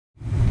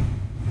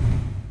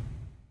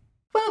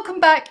Welcome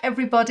back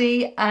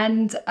everybody,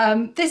 and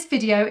this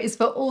video is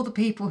for all the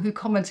people who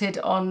commented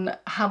on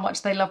how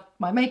much they loved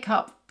my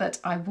makeup that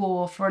I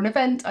wore for an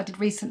event I did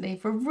recently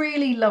for a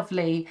really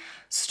lovely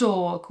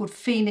store called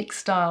Phoenix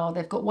Style.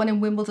 They've got one in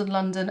Wimbledon,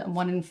 London, and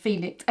one in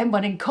Phoenix and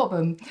one in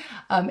Cobham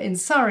in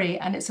Surrey,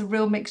 and it's a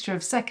real mixture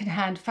of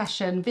secondhand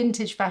fashion,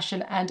 vintage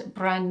fashion and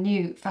brand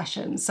new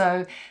fashion.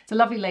 So it's a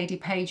lovely lady,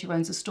 Paige, who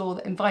owns a store,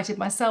 that invited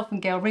myself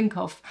and Gail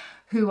Rinkoff,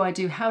 who I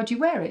do How Do You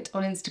Wear It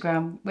on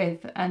Instagram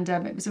with, and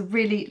it was a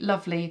really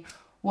lovely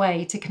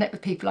way to connect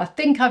with people. I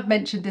think I've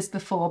mentioned this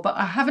before, but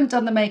I haven't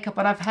done the makeup,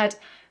 and I've had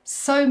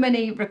so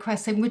many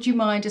requests saying, would you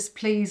mind just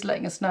please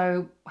letting us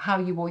know how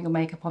you wore your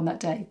makeup on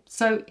that day?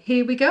 So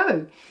here we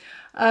go.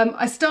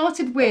 I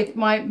started with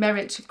my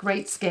Merit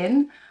Great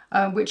Skin,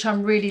 which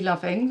I'm really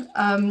loving.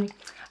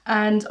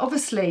 And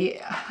obviously,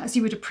 as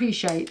you would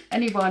appreciate,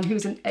 anyone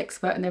who's an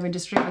expert in their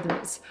industry, whether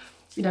it's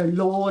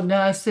law,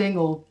 nursing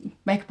or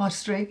makeup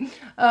artistry,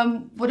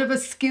 whatever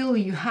skill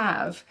you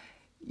have,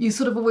 you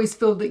sort of always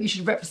feel that you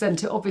should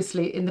represent it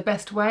obviously in the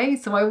best way.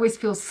 So I always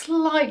feel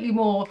slightly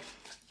more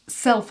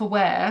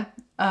self-aware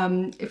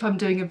if I'm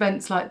doing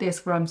events like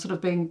this where I'm sort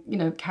of being,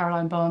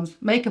 Caroline Barnes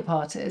makeup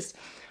artist,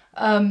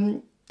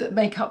 that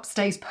makeup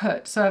stays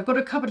put. So I've got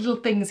a couple of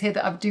little things here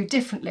that I would do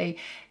differently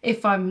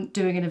if I'm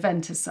doing an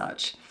event as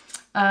such.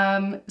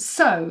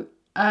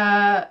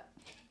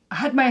 I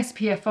had my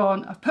SPF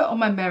on, I've put on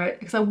my Merit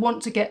because I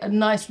want to get a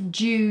nice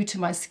dew to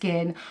my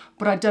skin,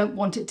 but I don't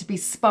want it to be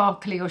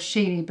sparkly or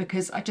sheeny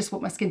because I just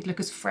want my skin to look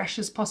as fresh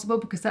as possible,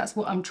 because that's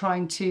what I'm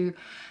trying to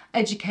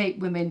educate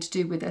women to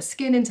do with their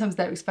skin in terms of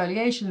their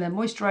exfoliation, their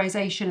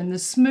moisturization and the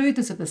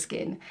smoothness of the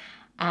skin.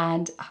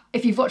 And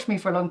if you've watched me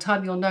for a long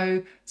time, you'll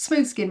know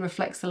smooth skin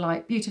reflects the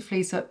light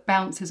beautifully, so it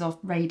bounces off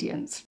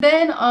radiance.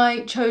 Then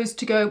I chose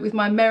to go with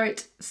my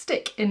Merit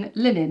Stick in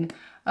Linen.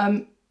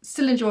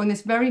 Still enjoying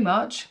this very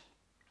much.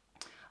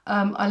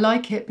 I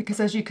like it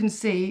because, as you can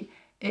see,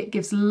 it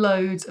gives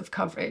loads of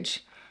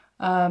coverage,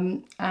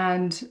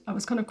 and I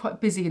was kind of quite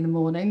busy in the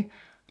morning,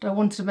 but I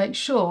wanted to make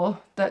sure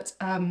that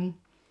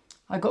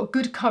I got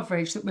good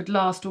coverage that would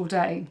last all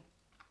day.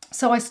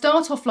 So I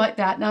start off like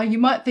that. Now you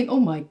might think, oh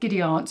my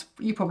giddy aunt,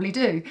 you probably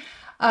do,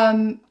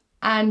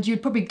 and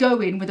you'd probably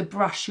go in with a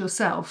brush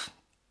yourself,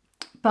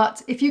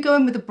 but if you go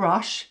in with a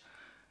brush,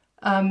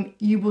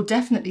 you will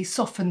definitely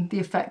soften the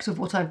effect of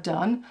what I've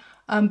done.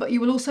 But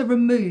you will also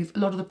remove a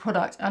lot of the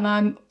product, and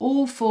I'm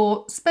all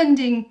for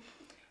spending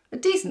a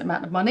decent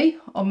amount of money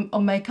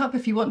on makeup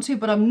if you want to,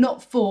 but I'm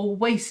not for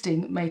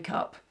wasting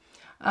makeup.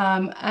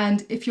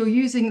 And if you're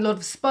using a lot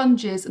of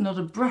sponges and a lot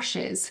of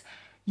brushes,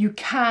 you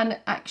can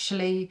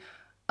actually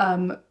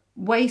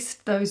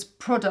waste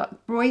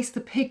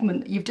the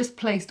pigment that you've just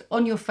placed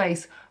on your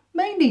face,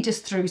 mainly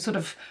just through sort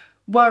of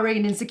worry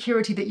and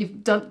insecurity that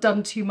you've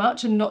done too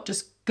much and not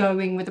just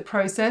going with the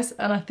process.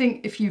 And I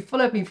think if you've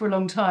followed me for a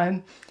long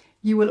time,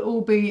 you will all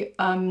be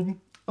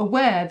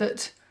aware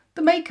that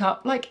the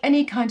makeup, like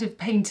any kind of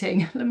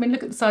painting, I mean,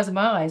 look at the size of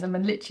my eyes, I'm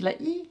literally like,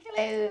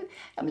 hello,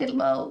 I'm a little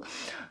mole,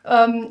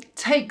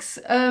 takes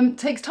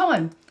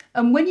time.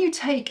 And when you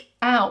take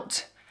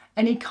out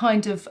any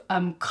kind of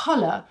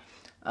colour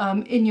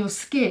in your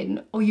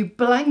skin, or you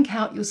blank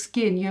out your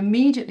skin, you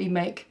immediately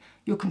make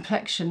your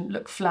complexion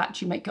look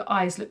flat, you make your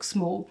eyes look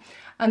small.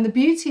 And the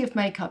beauty of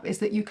makeup is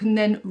that you can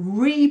then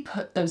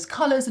re-put those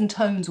colours and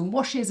tones and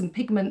washes and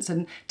pigments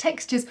and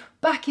textures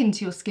back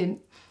into your skin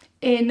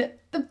in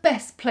the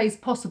best place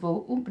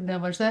possible, oh, no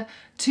one's there,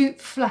 to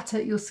flatter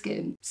your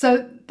skin.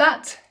 So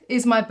that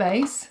is my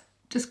base,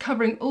 just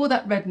covering all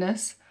that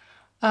redness.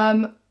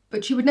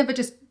 But you would never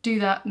just do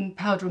that and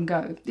powder and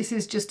go. This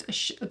is just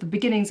the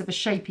beginnings of a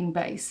shaping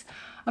base.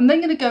 I'm then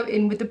going to go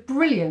in with the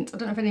brilliant, I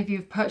don't know if any of you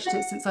have purchased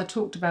it since I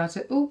talked about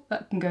it. Oh,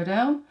 that can go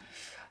down.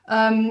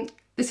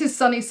 This is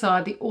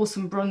Sunnyside, the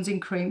awesome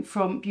bronzing cream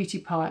from Beauty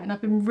Pie, and I've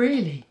been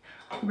really,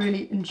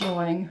 really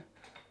enjoying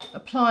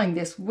applying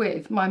this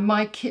with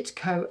my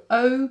Kitco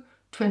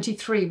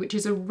O23, which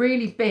is a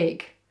really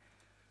big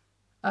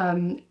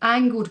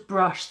angled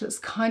brush that's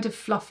kind of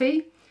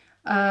fluffy,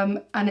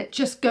 and it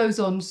just goes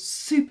on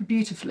super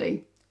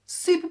beautifully.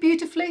 Super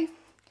beautifully?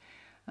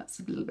 That's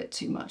a little bit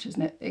too much,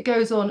 isn't it? It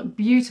goes on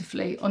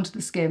beautifully onto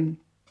the skin.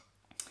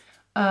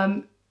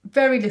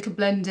 Very little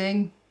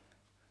blending.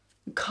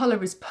 The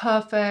colour is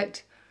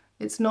perfect,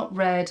 it's not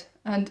red,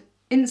 and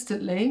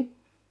instantly,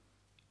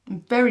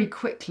 and very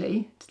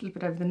quickly, just a little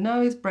bit over the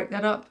nose, break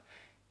that up,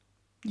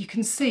 you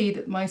can see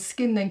that my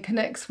skin then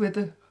connects with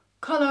the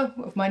colour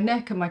of my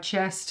neck and my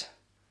chest.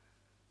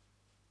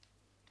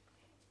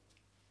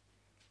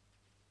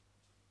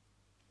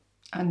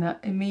 And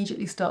that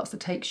immediately starts to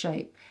take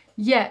shape.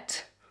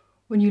 Yet,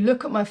 when you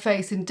look at my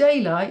face in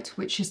daylight,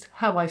 which is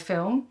how I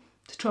film,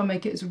 to try and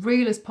make it as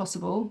real as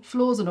possible,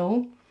 flaws and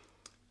all,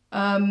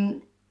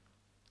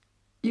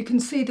 you can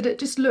see that it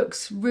just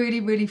looks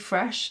really, really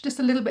fresh. Just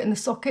a little bit in the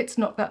sockets,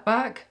 knock that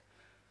back.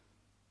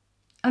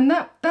 And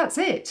that's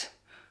it.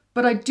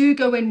 But I do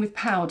go in with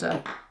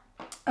powder.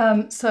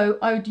 So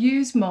I would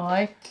use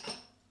my,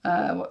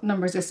 what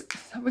number is this?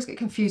 I always get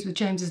confused with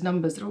James's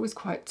numbers. They're always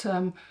quite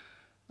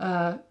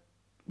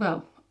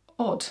well,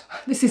 odd.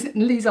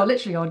 These are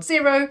literally odd.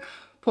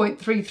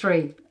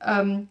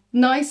 0.33.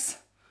 Nice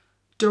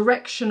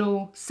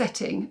directional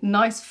setting,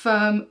 nice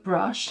firm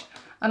brush.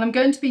 And I'm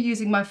going to be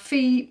using my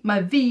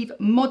Vive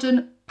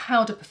Modern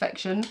Powder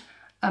Perfection,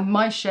 and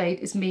my shade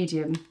is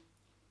medium.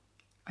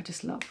 I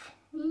just love.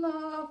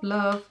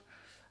 Oh,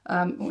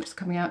 it's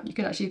coming out. You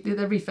can actually,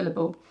 they're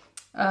refillable.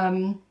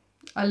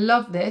 I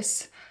love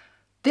this.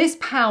 This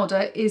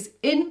powder is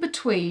in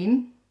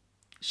between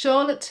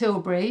Charlotte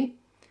Tilbury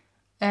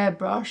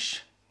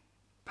Airbrush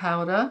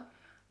powder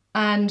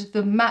and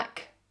the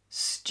MAC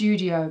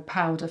Studio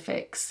Powder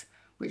Fix,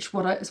 which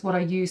is what I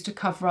use to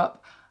cover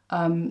up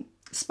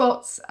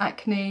spots,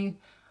 acne,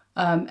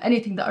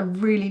 anything that I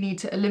really need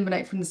to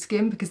eliminate from the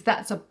skin, because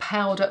that's a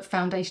powder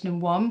foundation in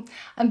one.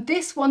 And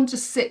this one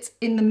just sits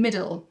in the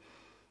middle.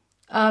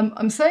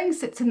 I'm saying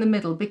sits in the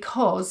middle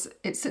because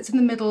it sits in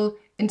the middle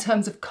in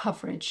terms of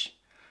coverage.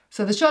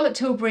 So the Charlotte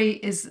Tilbury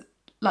is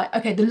like,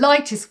 okay, the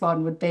lightest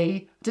one would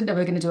be, I didn't know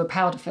we were going to do a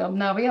powder film,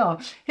 now we are.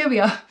 Here we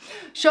are.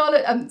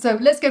 Charlotte, so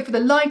let's go for the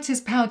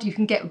lightest powder you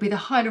can get, would be the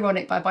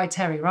Hyaluronic by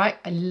Terry, right?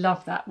 I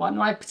love that one.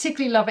 I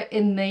particularly love it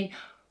in the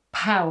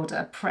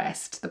powder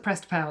pressed, the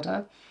pressed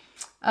powder,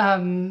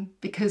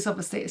 because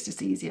obviously it's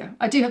just easier.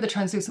 I do have the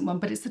translucent one,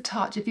 but it's the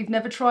touch. If you've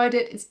never tried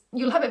it,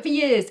 you'll have it for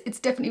years. It's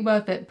definitely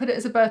worth it. Put it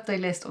as a birthday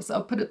list,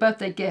 or put a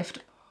birthday gift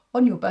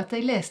on your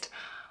birthday list.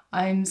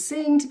 I'm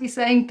seeming to be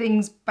saying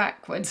things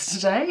backwards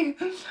today.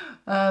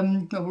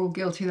 Well, we're all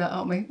guilty of that,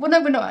 aren't we? Well,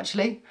 no, we're not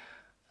actually.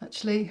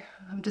 Actually,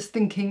 I'm just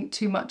thinking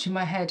too much in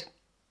my head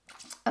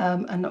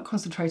and not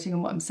concentrating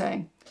on what I'm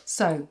saying.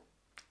 So,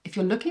 if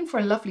you're looking for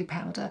a lovely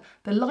powder,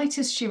 the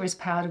lightest, sheerest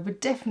powder would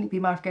definitely be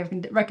my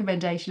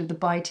recommendation of the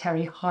By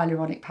Terry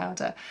Hyaluronic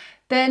Powder.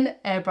 Then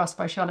Airbrush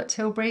by Charlotte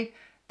Tilbury,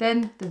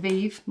 then the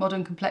Vive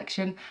Modern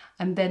Complexion,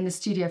 and then the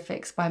Studio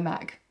Fix by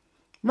MAC.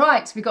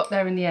 Right, we got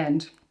there in the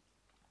end.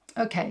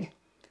 Okay,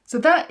 so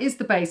that is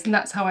the base, and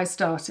that's how I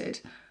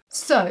started.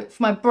 So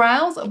for my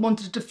brows, I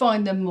wanted to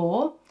define them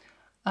more,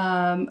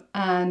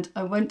 and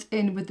I went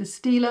in with the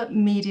Stila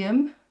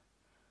Medium,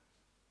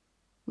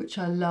 which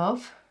I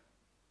love,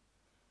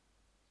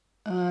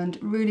 and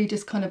really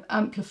just kind of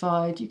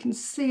amplified. You can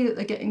see that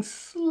they're getting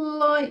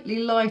slightly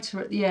lighter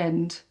at the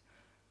end,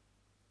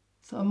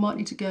 so I might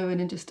need to go in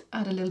and just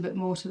add a little bit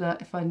more to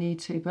that if I need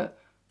to, but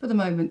for the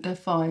moment they're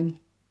fine.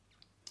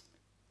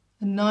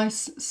 A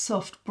nice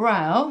soft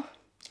brow,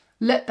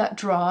 let that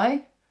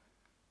dry,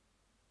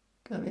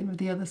 go in with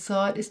the other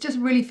side. It's just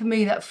really, for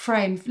me, that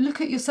frame.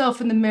 Look at yourself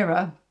in the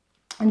mirror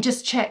and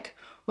just check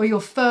where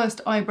your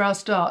first eyebrow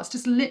starts.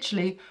 Just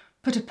literally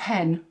put a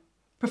pen,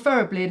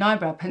 preferably an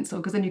eyebrow pencil,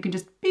 because then you can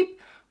just beep,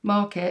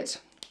 mark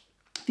it.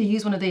 If you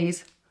use one of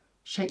these,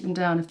 shake them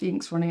down if the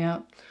ink's running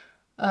out.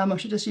 I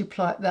should just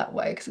apply it that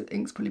way because the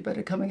ink's probably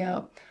better coming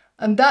out.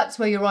 And that's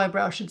where your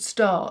eyebrow should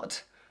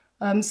start.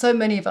 So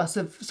many of us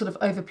have sort of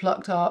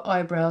overplucked our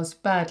eyebrows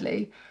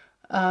badly,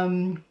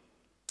 and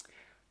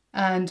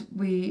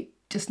we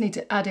just need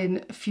to add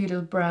in a few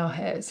little brow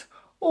hairs,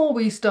 or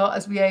we start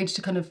as we age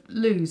to kind of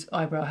lose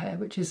eyebrow hair,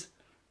 which is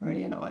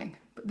really annoying.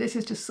 But this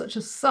is just such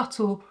a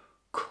subtle,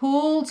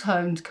 cool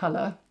toned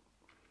colour.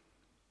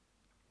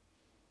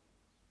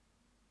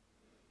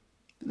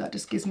 That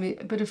just gives me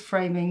a bit of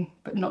framing,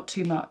 but not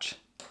too much.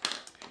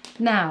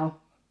 Now,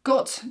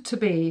 got to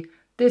be,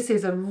 this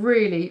is a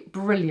really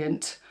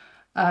brilliant,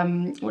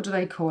 what do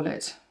they call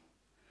it?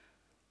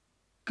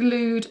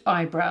 Glued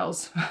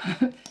eyebrows.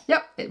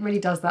 Yep, it really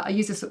does that. I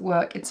use this at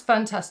work. It's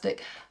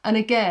fantastic. And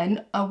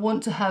again, I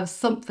want to have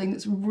something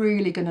that's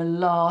really going to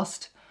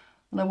last.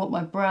 And I want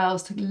my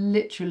brows to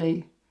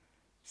literally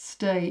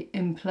stay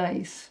in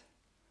place.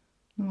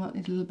 I might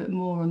need a little bit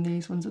more on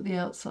these ones at the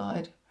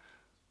outside.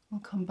 I'll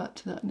come back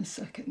to that in a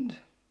second.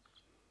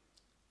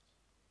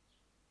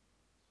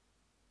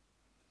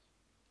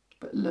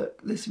 But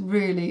look, this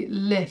really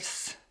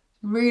lifts.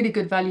 Really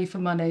good value for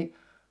money.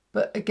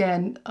 But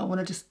again, I want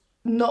to just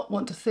not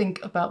want to think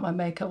about my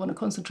makeup. I want to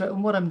concentrate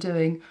on what I'm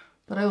doing,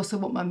 but I also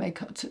want my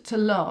makeup to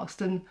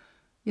last and,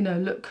 you know,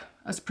 look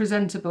as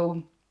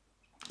presentable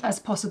as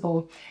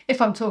possible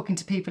if I'm talking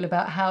to people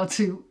about how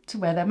to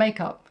wear their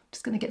makeup.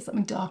 Just going to get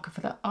something darker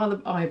for that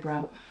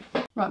eyebrow.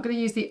 Right, I'm going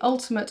to use the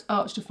Ultimate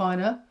Arch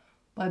Definer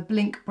by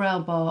Blink Brow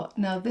Bar.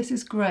 Now this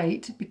is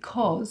great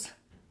because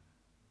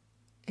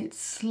it's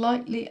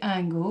slightly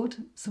angled,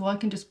 so I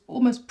can just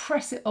almost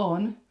press it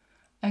on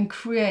and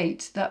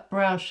create that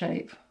brow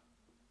shape.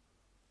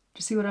 Do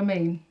you see what I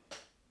mean?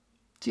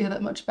 Do you hear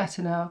that much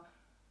better now?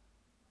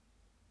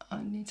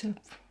 I need to, I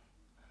haven't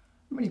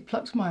really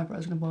plucked my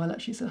eyebrows in a while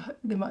actually, so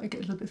they might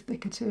get a little bit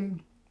thicker too.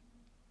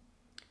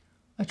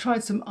 I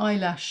tried some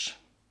eyelash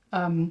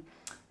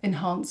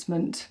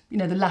enhancement, you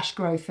know, the lash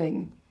grow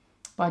thing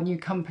by a new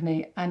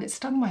company, and it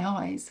stung my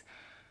eyes.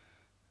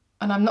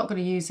 And I'm not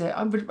going to use it.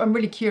 I'm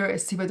really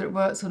curious to see whether it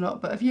works or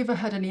not, but have you ever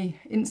had any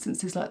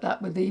instances like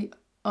that with the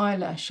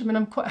eyelash? I mean,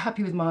 I'm quite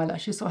happy with my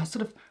eyelashes, so I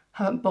sort of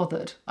haven't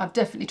bothered. I've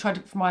definitely tried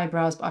it for my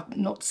eyebrows, but I've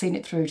not seen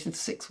it through to the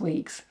 6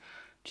 weeks,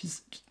 which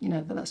is, you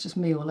know, that's just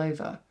me all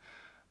over.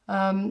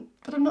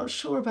 But I'm not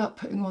sure about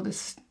putting all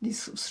these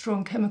sort of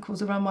strong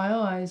chemicals around my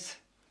eyes.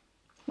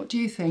 What do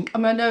you think? I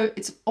mean, I know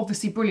it's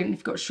obviously brilliant if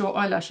you've got short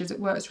eyelashes, it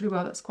works really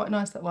well. That's quite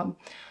nice, that one.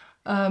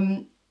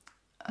 And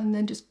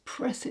then just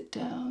press it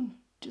down,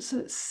 just so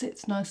it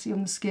sits nicely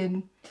on the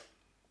skin.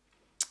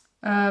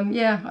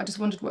 Yeah, I just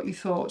wondered what you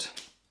thought.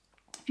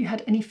 If you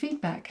had any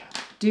feedback.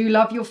 Do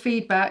love your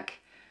feedback.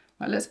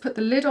 Right, let's put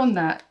the lid on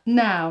that.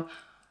 Now,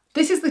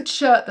 this is the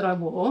shirt that I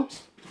wore.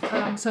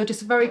 So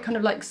just a very kind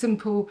of like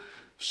simple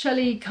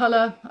Shelly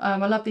colour. I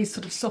love these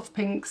sort of soft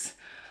pinks.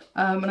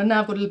 And I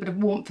now got a little bit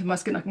of warmth in my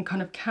skin. I can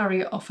kind of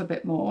carry it off a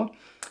bit more.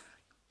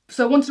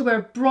 So I wanted to wear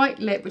a bright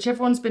lip, which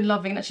everyone's been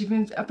loving. And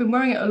actually, I've been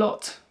wearing it a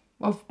lot.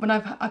 Well, when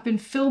I've been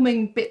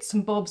filming bits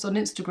and bobs on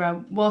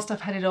Instagram whilst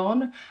I've had it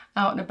on,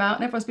 out and about.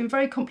 And everyone's been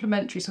very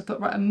complimentary. So I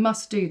thought, right, I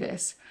must do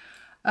this.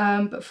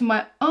 But for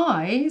my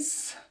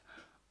eyes,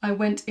 I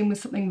went in with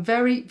something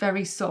very,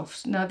 very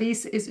soft. Now,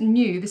 this is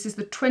new. This is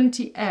the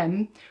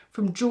 20M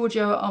from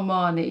Giorgio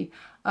Armani.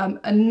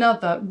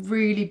 Another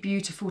really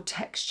beautiful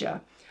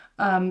texture.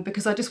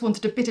 Because I just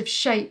wanted a bit of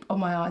shape on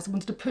my eyes. I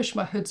wanted to push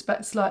my hoods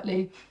back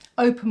slightly,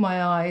 open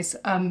my eyes,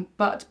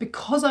 but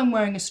because I'm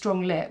wearing a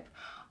strong lip,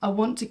 I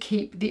want to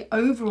keep the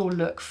overall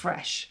look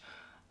fresh.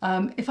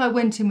 If I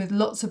went in with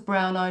lots of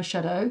brown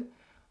eyeshadow,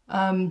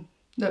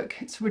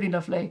 look, it's really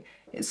lovely.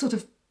 It's sort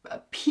of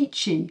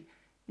peachy.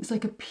 It's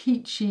like a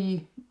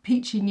peachy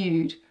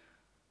nude.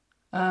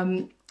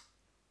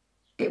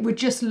 It would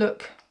just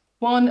look,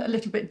 one, a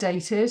little bit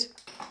dated,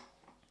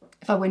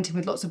 if I went in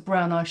with lots of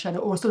brown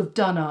eyeshadow or a sort of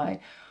dun eye.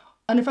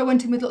 And if I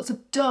went in with lots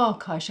of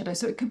dark eyeshadow,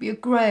 so it could be a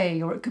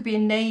grey or it could be a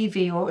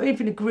navy or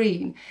even a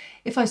green,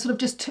 if I sort of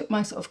just took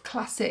my sort of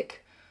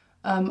classic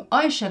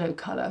eyeshadow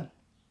colour.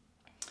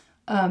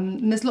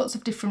 And there's lots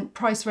of different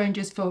price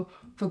ranges for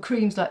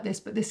creams like this,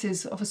 but this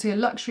is obviously a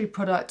luxury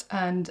product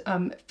and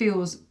it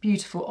feels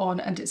beautiful on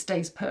and it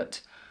stays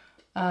put.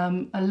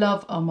 I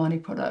love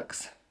Armani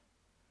products.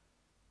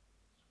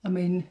 I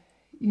mean,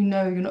 you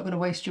know you're not going to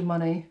waste your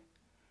money.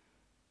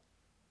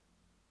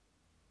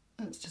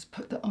 Let's just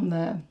put that on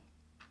there.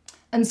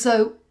 And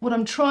so what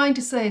I'm trying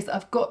to say is that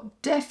I've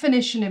got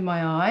definition in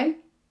my eye,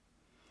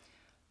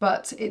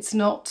 but it's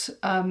not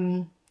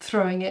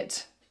throwing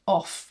it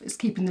off. It's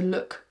keeping the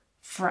look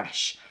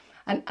fresh.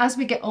 And as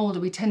we get older,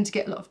 we tend to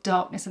get a lot of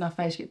darkness in our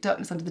face. You get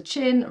darkness under the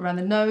chin, around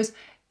the nose,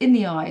 in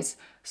the eyes.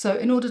 So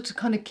in order to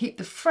kind of keep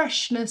the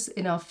freshness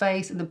in our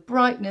face and the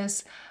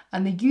brightness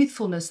and the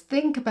youthfulness,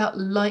 think about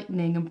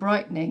lightening and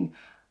brightening.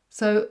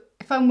 So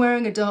if I'm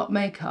wearing a dark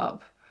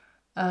makeup,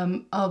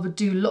 I'll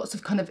do lots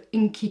of kind of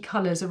inky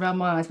colours around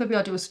my eyes. Maybe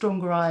I'll do a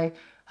stronger eye. I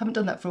haven't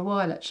done that for a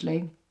while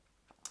actually.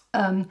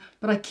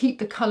 But I keep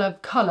the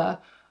colour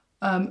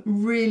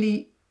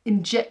really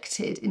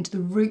injected into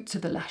the roots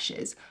of the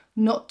lashes,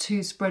 not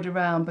too spread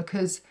around,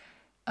 because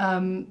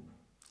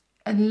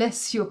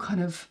unless you're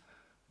kind of,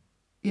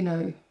 you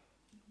know,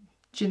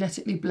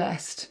 genetically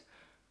blessed,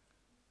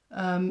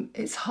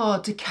 it's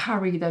hard to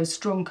carry those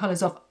strong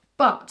colours off.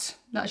 But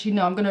actually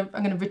no, I'm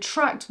gonna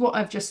retract what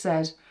I've just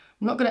said.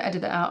 I'm not going to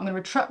edit it out. I'm going to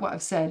retract what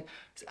I've said.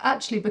 It's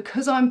actually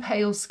because I'm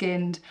pale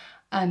skinned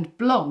and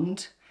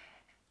blonde,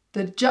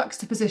 the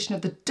juxtaposition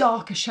of the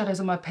darker shadows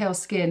on my pale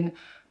skin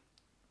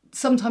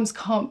sometimes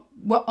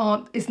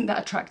isn't that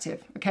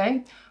attractive,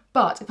 okay?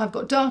 But if I've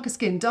got darker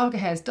skin, darker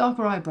hairs,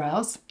 darker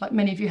eyebrows, like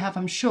many of you have,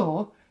 I'm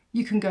sure,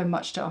 you can go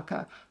much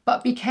darker.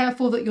 But be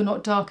careful that you're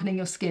not darkening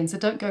your skin. So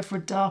don't go for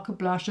a darker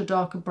blush, a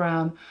darker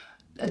brown,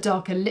 a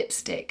darker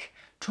lipstick.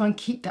 Try and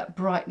keep that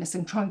brightness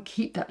and try and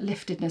keep that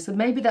liftedness. And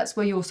maybe that's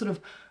where you're sort of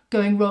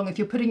going wrong. If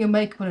you're putting your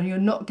makeup on and you're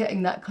not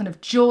getting that kind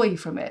of joy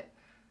from it,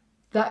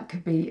 that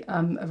could be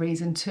a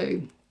reason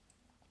too.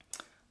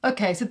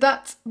 Okay, so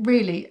that's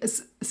really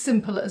as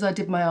simple as I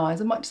did my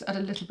eyes. I might just add a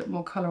little bit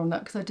more colour on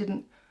that because I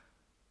didn't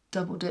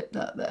double dip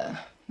that there.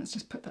 Let's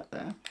just put that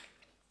there.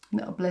 And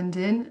that'll blend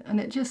in and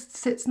it just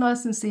sits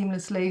nice and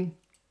seamlessly.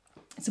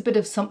 It's a bit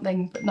of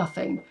something but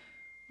nothing.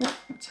 Oh,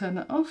 I'll turn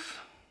that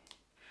off.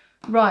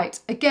 Right,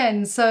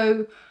 again,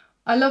 so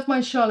I love my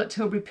Charlotte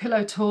Tilbury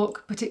Pillow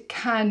Talk, but it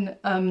can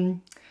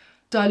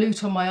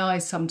dilute on my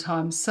eyes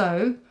sometimes.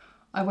 So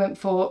I went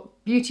for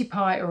Beauty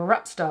Pie or a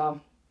Wrap Star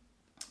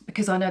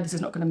because I know this is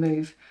not going to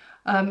move.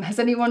 Has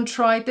anyone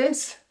tried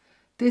this?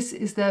 This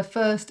is their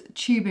first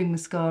tubing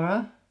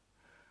mascara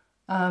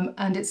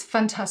and it's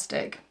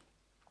fantastic.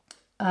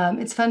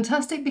 It's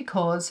fantastic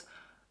because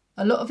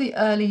a lot of the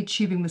early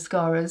tubing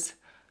mascaras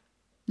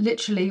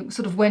literally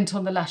sort of went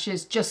on the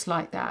lashes just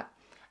like that.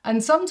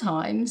 And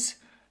sometimes,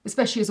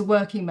 especially as a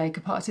working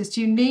makeup artist,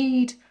 you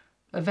need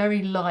a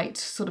very light,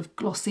 sort of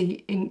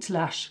glossy inked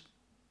lash.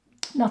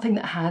 Nothing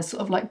that has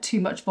sort of like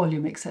too much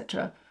volume,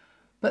 etc.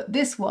 But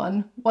this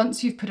one,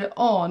 once you've put it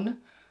on,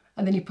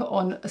 and then you put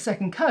on a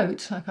second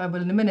coat, like I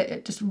will in a minute,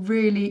 it just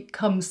really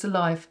comes to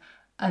life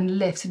and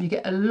lifts, and you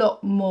get a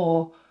lot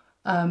more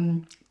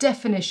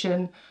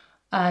definition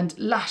and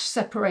lash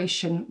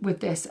separation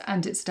with this,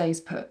 and it stays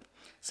put.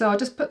 So I'll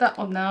just put that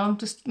on now.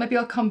 Maybe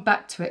I'll come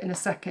back to it in a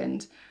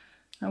second.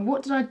 And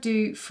what did I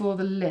do for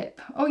the lip?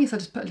 Oh yes, I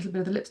just put a little bit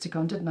of the lipstick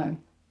on, didn't I?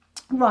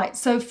 Right,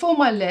 so for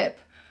my lip,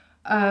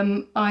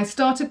 I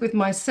started with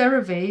my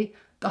CeraVe,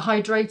 the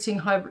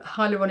hydrating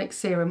hyaluronic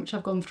serum, which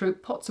I've gone through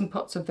pots and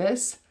pots of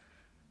this.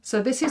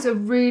 So this is a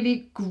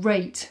really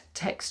great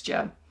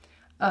texture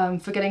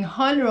for getting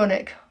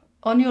hyaluronic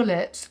on your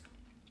lips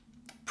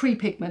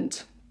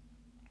pre-pigment.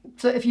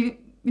 So if you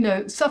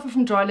suffer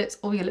from dry lips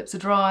or your lips are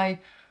dry,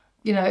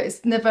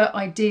 it's never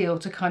ideal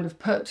to kind of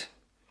put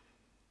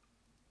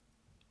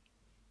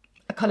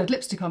a coloured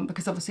lipstick on,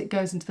 because obviously it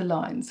goes into the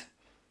lines.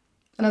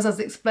 And as I was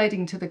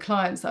explaining to the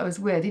clients that I was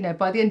with,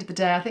 by the end of the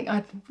day, I think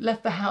I'd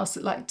left the house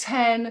at like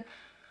 10.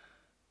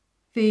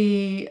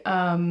 The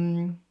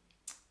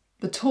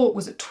talk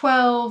was at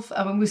 12.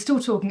 I mean, we were still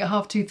talking at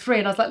 2:30, 3.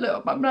 And I was like,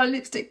 look, my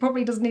lipstick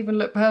probably doesn't even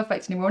look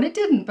perfect anymore. And it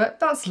didn't, but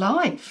that's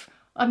life.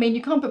 I mean,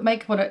 you can't put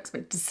makeup on and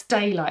expect it to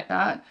stay like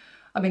that.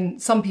 I mean,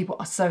 some people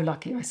are so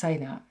lucky, I say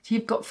that.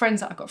 I've got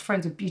friends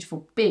with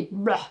beautiful, big,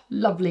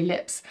 lovely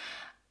lips.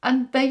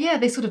 And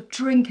they sort of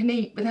drink and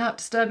eat without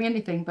disturbing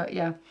anything. But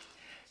yeah,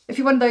 if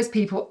you're one of those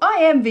people,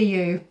 I envy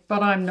you,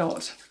 but I'm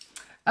not.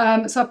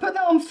 So I put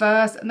that on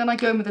first, and then I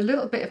go in with a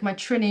little bit of my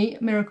Trini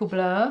Miracle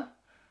Blur,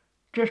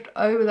 just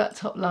over that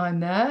top line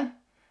there.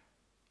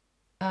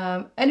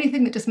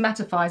 Anything that just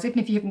mattifies, even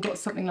if you haven't got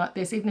something like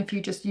this, even if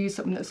you just use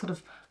something that sort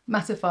of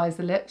mattifies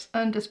the lips,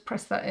 and just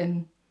press that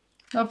in.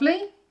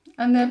 Lovely.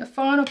 And then a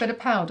final bit of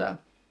powder.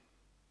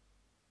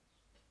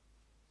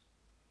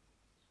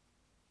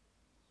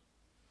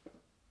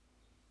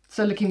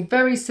 So looking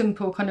very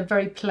simple, kind of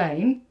very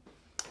plain.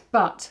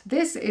 But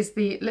this is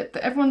the lip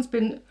that everyone's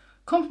been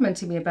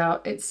complimenting me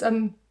about. It's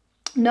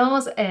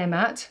NARS Air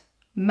Matte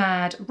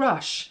Mad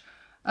Rush.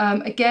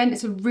 Again,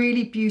 it's a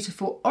really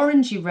beautiful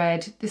orangey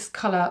red. This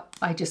colour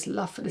I just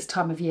love for this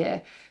time of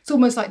year. It's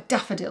almost like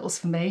daffodils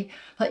for me.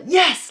 Like,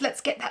 yes,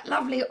 let's get that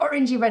lovely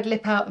orangey red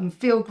lip out and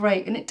feel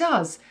great. And it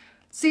does.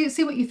 See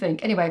what you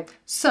think. Anyway,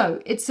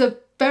 so it's a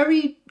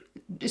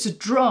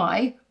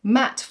dry,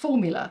 matte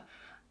formula.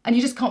 And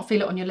you just can't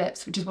feel it on your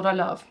lips, which is what I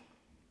love.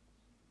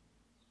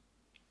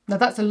 Now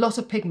that's a lot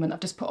of pigment I've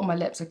just put on my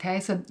lips, okay?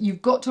 So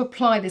you've got to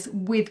apply this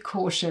with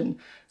caution.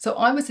 So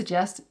I would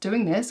suggest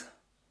doing this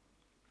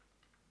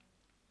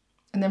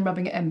and then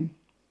rubbing it in.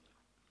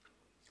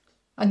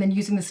 And then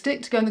using the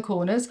stick to go in the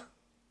corners.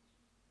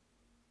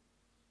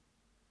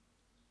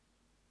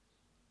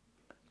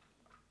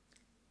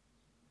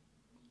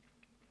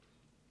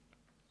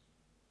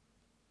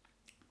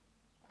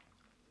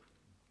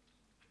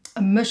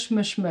 And mush,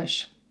 mush,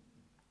 mush.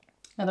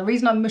 Now the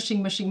reason I'm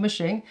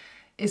mushing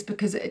is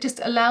because it just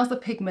allows the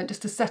pigment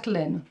just to settle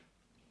in.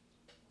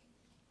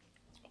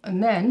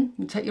 And then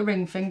you take your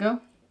ring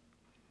finger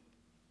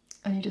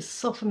and you just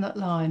soften that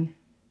line.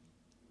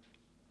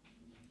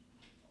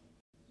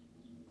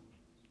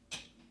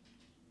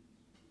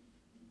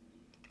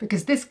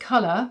 Because this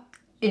colour,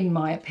 in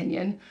my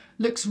opinion,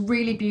 looks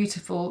really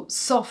beautiful,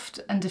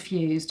 soft and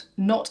diffused,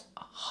 not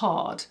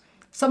hard.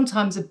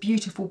 Sometimes a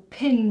beautiful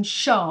pin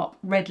sharp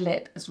red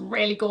lip is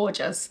really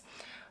gorgeous.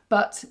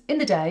 But in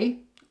the day,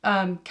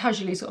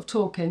 casually sort of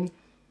talking,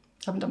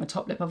 I haven't done my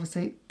top lip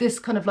obviously, this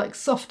kind of like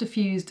soft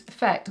diffused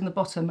effect on the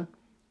bottom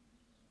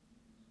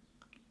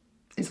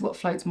is what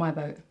floats my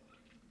boat.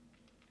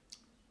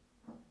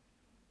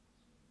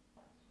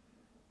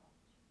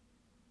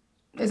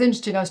 It was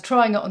interesting, I was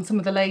trying it on some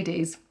of the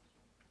ladies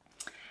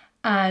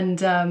and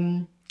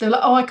they're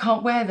like, oh, I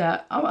can't wear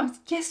that. I'm like,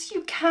 yes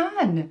you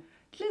can,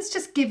 let's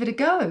just give it a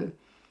go.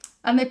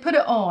 And they put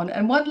it on,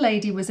 and one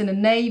lady was in a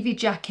navy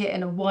jacket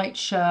and a white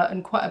shirt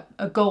and quite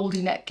a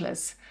goldy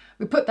necklace.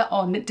 We put that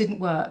on, it didn't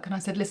work. And I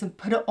said, listen,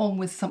 put it on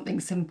with something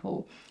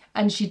simple.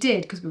 And she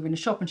did, because we were in a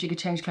shop and she could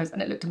change clothes,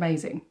 and it looked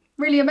amazing.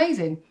 Really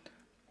amazing.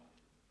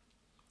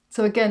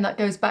 So again, that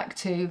goes back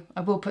to,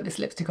 I will put this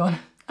lipstick on,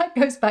 that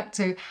goes back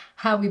to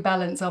how we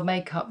balance our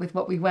makeup with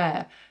what we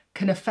wear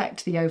can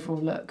affect the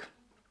overall look.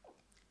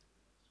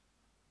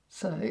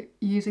 So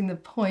using the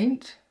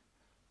point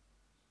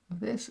of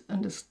this,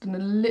 I'm just going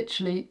to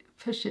literally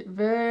push it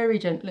very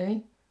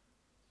gently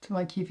to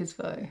my cupid's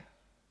bow.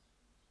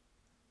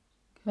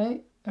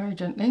 Okay, very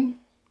gently.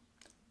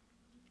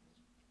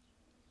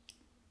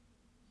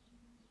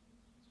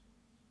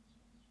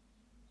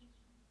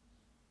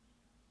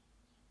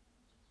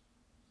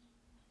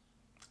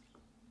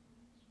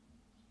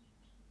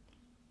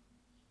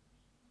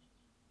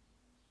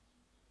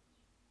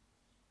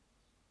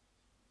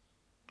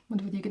 I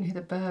wonder whether you can hear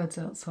the birds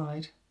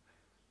outside.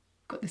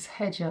 Got this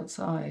hedge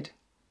outside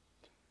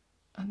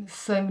and there's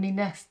so many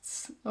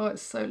nests. Oh,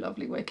 it's so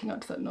lovely waking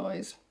up to that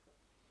noise.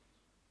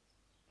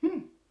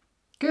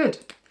 Good.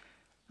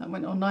 That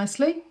went on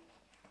nicely.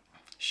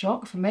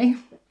 Shock for me.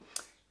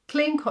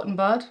 Clean cotton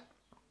bud.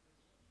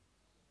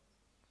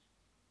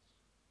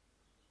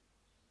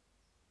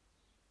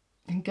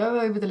 And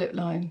go over the lip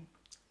line.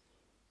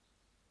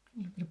 A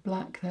little bit of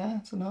black there,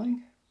 that's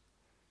annoying.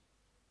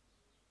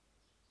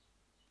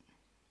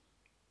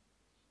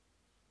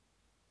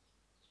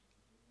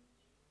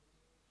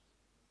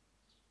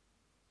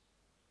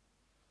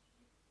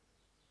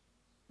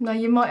 Now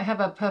you might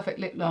have a perfect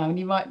lip line,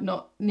 you might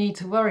not need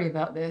to worry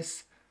about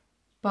this,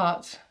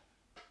 but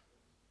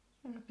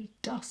A bit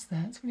of dust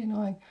there, it's really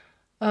annoying.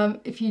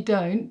 If you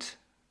don't,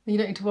 then you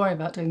don't need to worry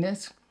about doing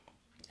this.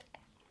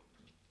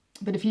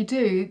 But if you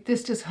do,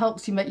 this just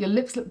helps you make your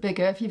lips look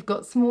bigger. If you've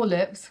got small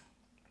lips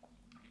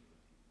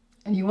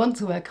and you want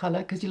to wear colour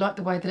because you like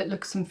the way that it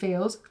looks and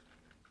feels,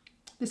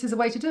 this is a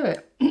way to do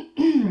it.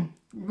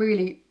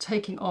 Really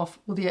taking off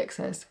all the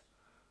excess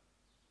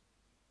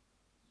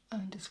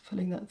and just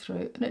pulling that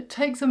through. And it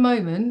takes a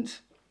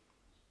moment,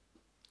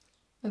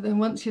 and then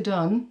once you're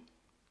done,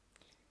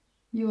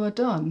 you are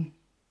done.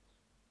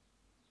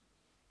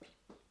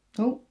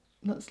 Oh,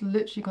 that's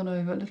literally gone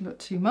over a little bit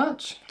too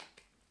much.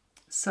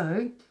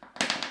 So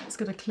let's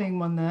get a clean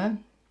one there.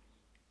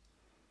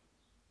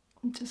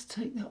 And just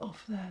take that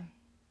off there.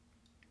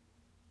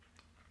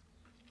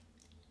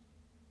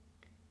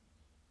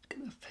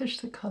 Gonna push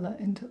the colour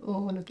into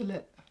all of the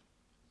lip.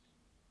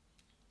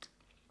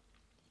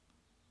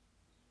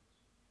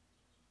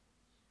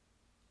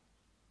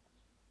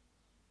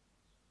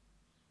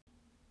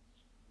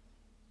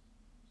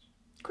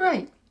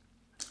 Great.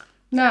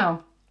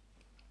 Now,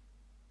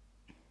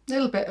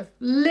 little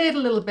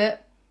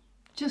bit,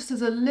 just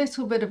as a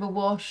little bit of a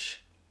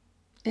wash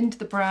into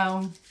the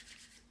brown,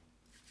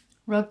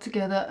 rub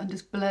together and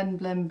just blend,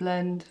 blend,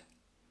 blend.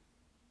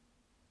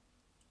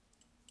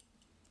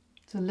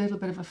 It's a little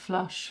bit of a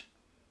flush.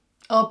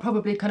 I'll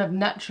probably kind of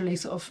naturally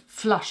sort of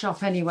flush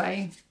up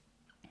anyway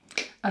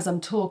as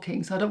I'm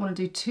talking, so I don't want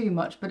to do too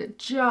much, but it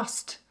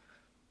just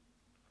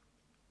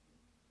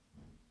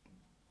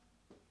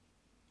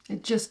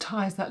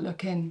ties that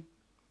look in.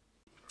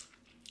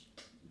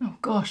 Oh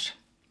gosh,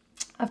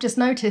 I've just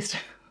noticed,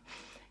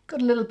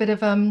 got a little bit of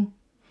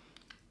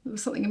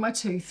something in my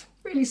tooth.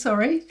 Really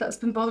sorry if that's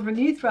been bothering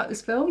you throughout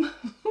this film.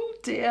 Oh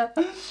dear.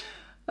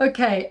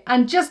 Okay,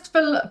 and just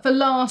for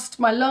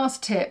my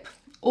last tip,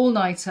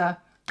 all-nighter,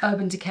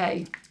 Urban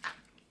Decay.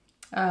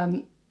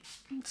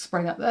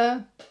 Spray that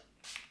there.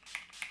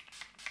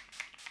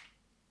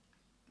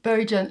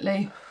 Very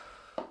gently.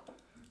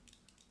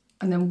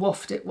 And then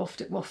waft it, waft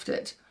it, waft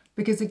it.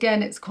 Because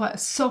again, it's quite a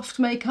soft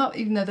makeup,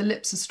 even though the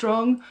lips are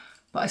strong,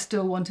 but I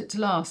still want it to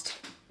last.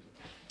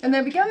 And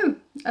there we go.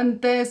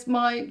 And there's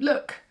my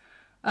look.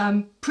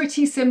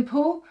 Pretty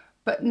simple,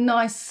 but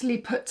nicely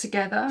put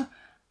together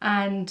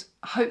and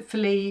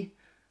hopefully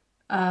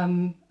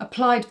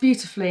applied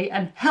beautifully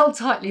and held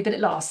tightly that it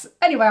lasts.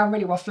 Anyway, I'm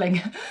really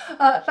waffling.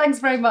 Thanks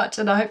very much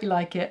and I hope you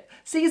like it.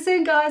 See you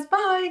soon, guys.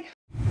 Bye.